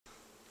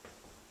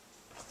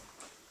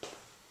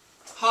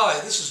Hi,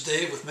 this is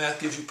Dave with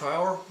Math Gives You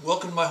Power.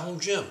 Welcome to my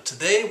home gym.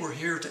 Today we're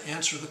here to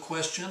answer the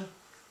question,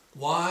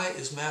 why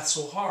is math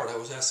so hard? I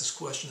was asked this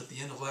question at the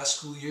end of last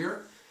school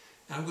year,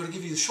 and I'm going to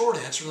give you the short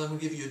answer, and I'm going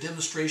to give you a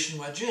demonstration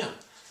in my gym.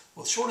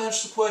 Well, the short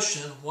answer to the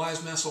question, why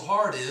is math so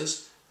hard,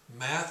 is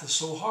math is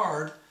so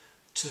hard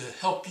to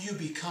help you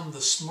become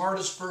the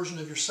smartest version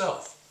of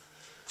yourself.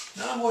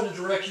 Now I'm going to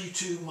direct you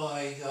to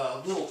my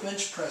little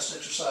bench press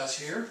exercise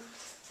here.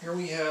 Here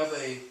we have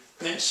a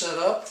bench set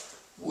up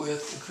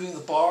with including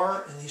the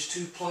bar and these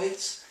two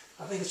plates.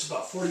 I think it's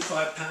about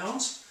 45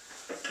 pounds.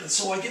 And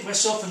so I get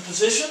myself in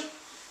position.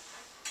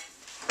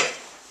 Put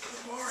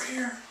the bar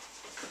here.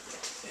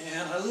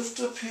 And I lift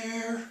up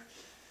here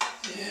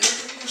and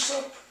bring this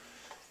up.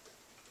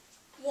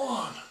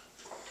 1,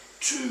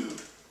 2,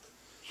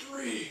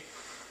 3,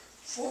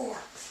 4,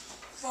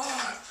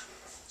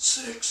 5,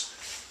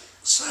 6,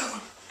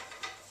 7,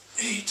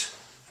 8,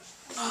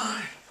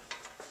 9,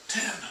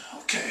 10.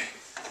 Okay,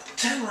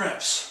 10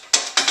 reps.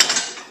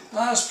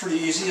 Well, that was pretty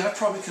easy. I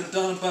probably could have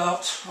done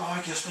about,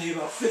 I guess maybe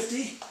about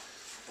 50.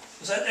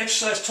 Is that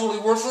exercise totally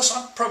worthless?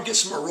 I'll probably get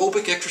some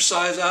aerobic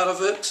exercise out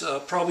of it,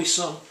 probably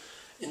some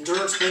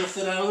endurance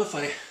benefit out of it if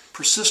I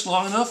persist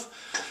long enough.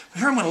 But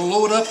here I'm going to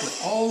load up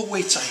with all the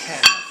weights I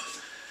have.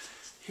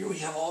 Here we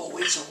have all the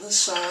weights on this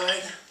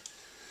side.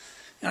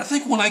 And I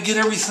think when I get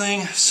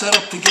everything set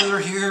up together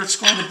here, it's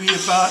going to be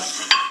about,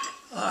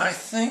 I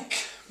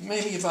think,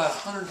 maybe about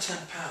 110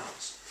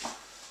 pounds.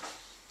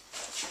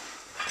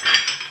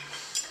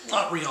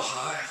 Not real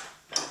high.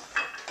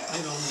 I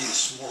don't need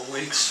some more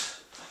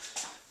weights.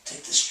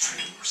 Take this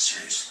training more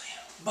seriously.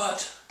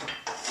 But,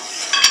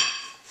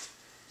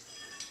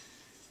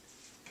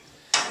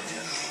 and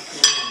I'll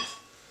go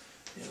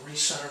and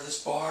recenter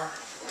this bar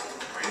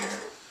right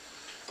here.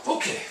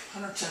 Okay,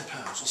 110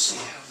 pounds. We'll see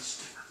how this is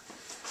different.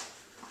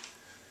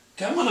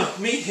 Okay, I'm going to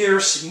meet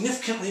here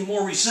significantly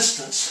more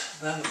resistance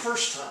than the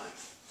first time.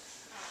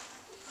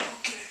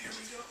 Okay, here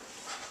we go.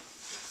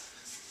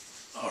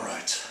 All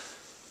right.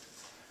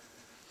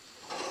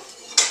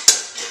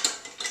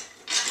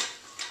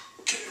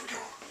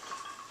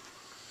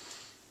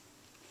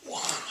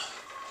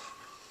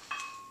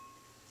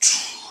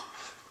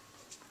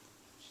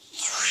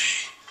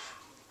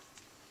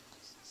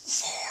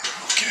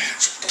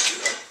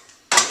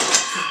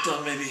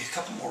 Done maybe a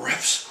couple more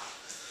reps,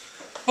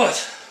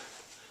 but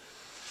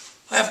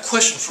I have a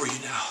question for you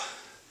now.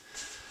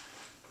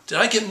 Did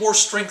I get more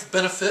strength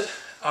benefit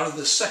out of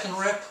the second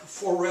rep,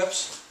 4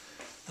 reps,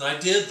 than I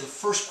did the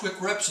first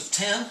quick reps of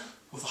 10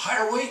 with a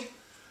higher weight?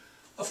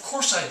 Of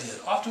course I did.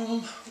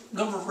 Optimum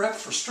number of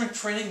reps for strength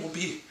training will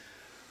be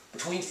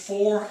between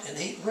 4 and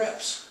 8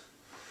 reps.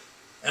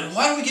 And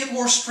why do we get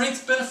more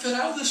strength benefit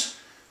out of this?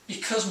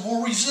 Because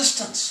more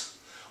resistance.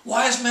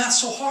 Why is math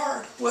so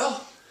hard?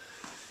 Well,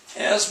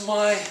 as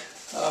my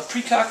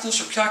pre-calculus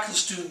or calculus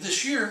student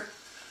this year,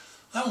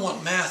 I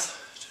want math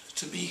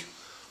to be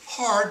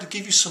hard to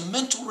give you some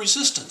mental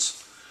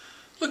resistance.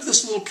 Look at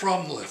this little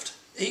problem left.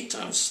 8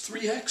 times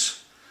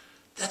 3x,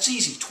 that's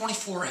easy,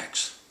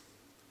 24x.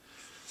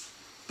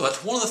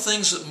 But one of the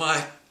things that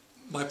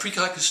my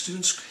pre-calculus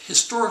students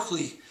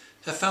historically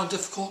have found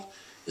difficult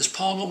is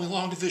polynomial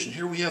long division.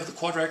 Here we have the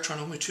quadratic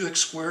trinomial 2x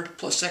squared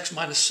plus x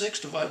minus 6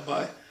 divided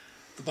by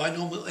the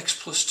binomial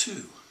x plus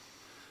 2.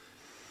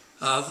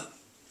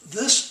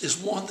 This is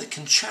one that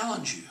can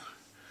challenge you.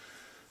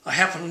 I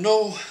happen to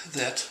know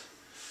that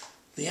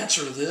the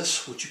answer to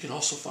this, which you can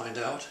also find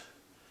out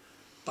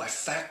by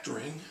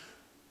factoring,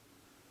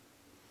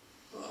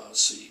 let's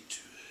see,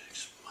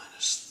 2x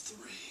minus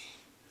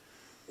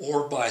 3,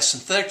 or by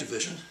synthetic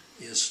division,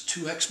 is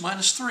 2x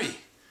minus 3.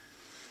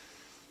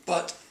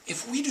 But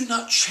if we do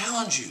not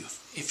challenge you,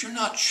 if you're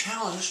not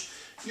challenged,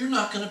 you're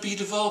not going to be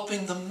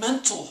developing the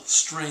mental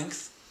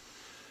strength,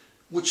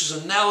 which is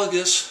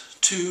analogous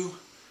to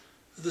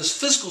this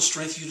physical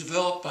strength you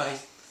develop by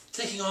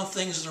taking on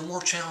things that are more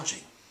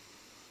challenging.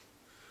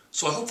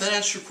 So I hope that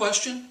answers your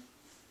question.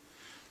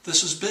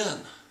 This has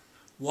been,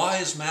 why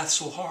is math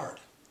so hard?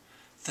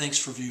 Thanks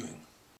for viewing.